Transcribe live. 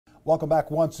Welcome back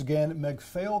once again.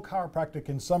 McPhail Chiropractic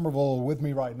in Somerville with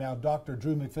me right now, Dr.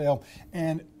 Drew McPhail.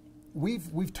 And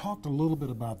we've talked a little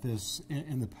bit about this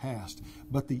in the past,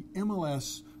 but the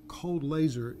MLS cold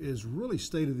laser is really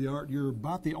state of the art. You're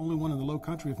about the only one in the Low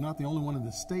Country, if not the only one in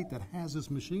the state, that has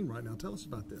this machine right now. Tell us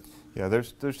about this. Yeah,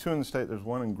 there's two in the state. There's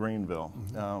one in Greenville.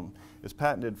 It's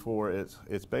patented for it's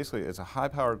a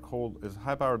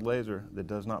high-powered laser that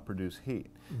does not produce heat.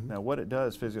 Now, what it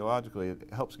does physiologically, it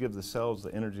helps give the cells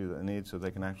the energy that they need so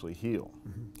they can actually heal.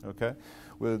 Okay,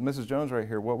 with Mrs. Jones right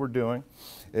here, what we're doing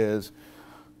is,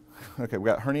 okay, we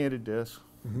got herniated discs.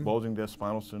 Bulging disc,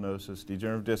 spinal stenosis,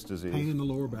 degenerative disc disease. Pain in the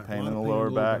lower back. Pain in the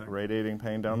lower back, radiating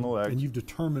pain down the leg. And you've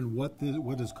determined what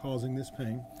is causing this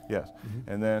pain? Yes.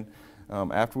 And then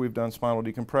after we've done spinal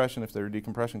decompression, if they're a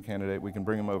decompression candidate, we can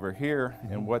bring them over here.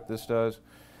 And what this does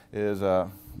is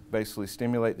basically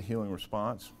stimulate the healing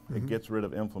response. It gets rid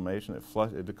of inflammation.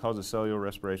 It causes cellular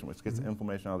respiration, which gets the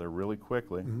inflammation out of there really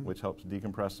quickly, which helps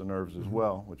decompress the nerves as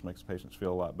well, which makes patients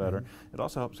feel a lot better. It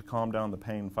also helps to calm down the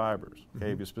pain fibers.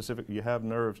 Okay, if you have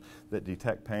nerves that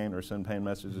detect pain or send pain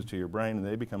messages to your brain, and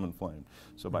they become inflamed.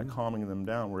 So by calming them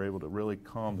down, we're able to really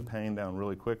calm the pain down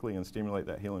really quickly and stimulate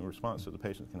that healing response so the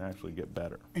patient can actually get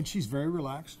better. And she's very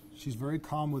relaxed. She's very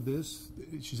calm with this.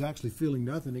 She's actually feeling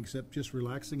nothing except just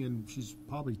relaxing, and she's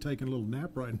probably taking a little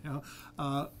nap right now.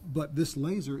 But this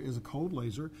laser is a cold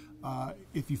laser.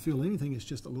 If you feel anything, it's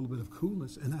just a little bit of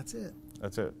coolness, and that's it.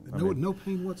 That's it. No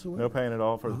pain whatsoever. No pain at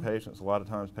all for the patients. A lot of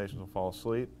times patients will fall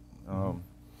asleep.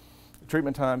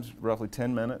 Treatment time's roughly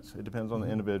 10 minutes. It depends on the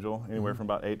individual, anywhere from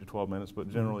about 8 to 12 minutes, but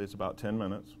generally it's about 10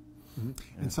 minutes.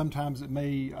 And sometimes it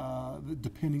may,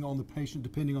 depending on the patient,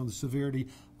 depending on the severity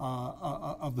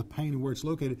of the pain and where it's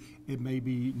located, it may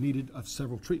be needed of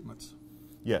several treatments.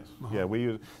 Yes, yeah, we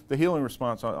use the healing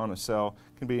response on a cell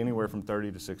can be anywhere from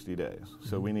 30 to 60 days.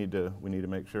 So we need to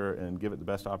make sure and give it the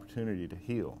best opportunity to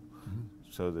heal,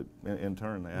 so that in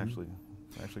turn they actually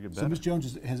get better. So Ms.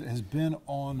 Jones has been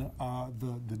on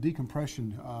the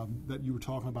decompression that you were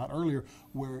talking about earlier,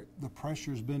 where the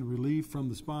pressure has been relieved from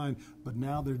the spine, but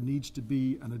now there needs to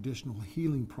be an additional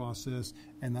healing process,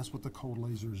 and that's what the cold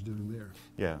laser is doing there.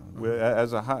 Yeah,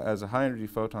 as a high energy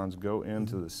photons go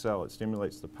into the cell, it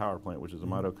stimulates the power plant, which is the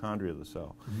mitochondria of the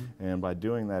cell, and by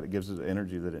doing that, it gives it the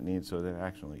energy that it needs so that it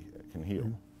actually can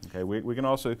heal. Okay, we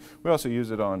also use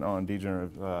it on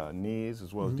degenerative knees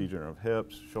as well as degenerative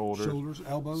hips, shoulders,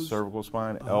 elbows, cervical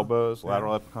spine, elbows,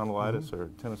 lateral epicondylitis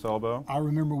or tennis elbow. I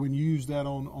remember when you used that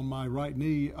on my right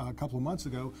knee a couple of months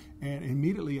ago, and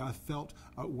immediately I felt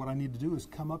what I need to do is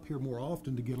come up here more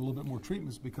often to get a little bit more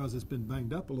treatments because it's been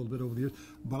banged up a little bit over the years.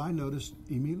 But I noticed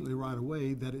immediately right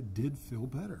away that it did feel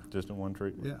better. Just in one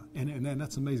treatment. Yeah, and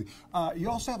that's amazing. You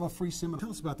also have a free seminar.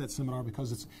 Tell us about that seminar,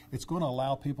 because it's going to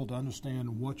allow people to understand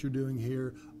what you're doing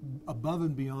here above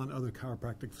and beyond other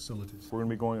chiropractic facilities. We're going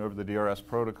to be going over the DRS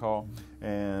protocol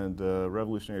and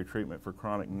revolutionary treatment for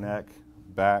chronic neck,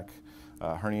 back,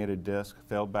 herniated disc,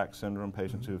 failed back syndrome,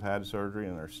 patients who've had surgery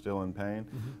and are still in pain.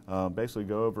 Basically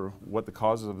go over what the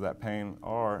causes of that pain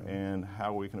are and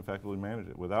how we can effectively manage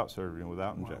it without surgery and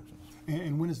without injections.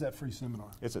 And when is that free seminar?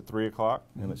 It's at 3 o'clock,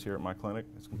 and it's here at my clinic.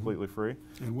 It's completely free.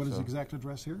 And what is the exact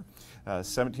address here?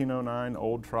 1709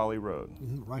 Old Trolley Road.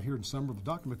 Right here in Somerville.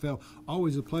 Dr. McPhail,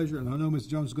 always a pleasure, and I know Ms.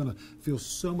 Jones is going to feel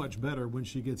so much better when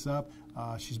she gets up.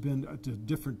 She's been to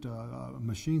different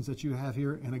machines that you have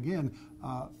here, and again,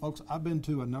 folks, I've been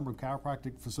to a number of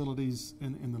chiropractic facilities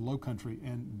in the Low Country,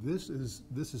 and this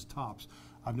is tops.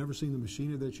 I've never seen the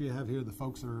machinery that you have here. The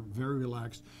folks are very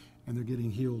relaxed, and they're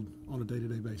getting healed on a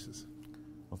day-to-day basis.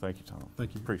 Well, thank you, Tom.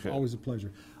 Thank you. Appreciate it. Always a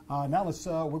pleasure. Now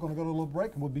we're going to go to a little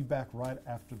break, and we'll be back right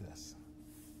after this.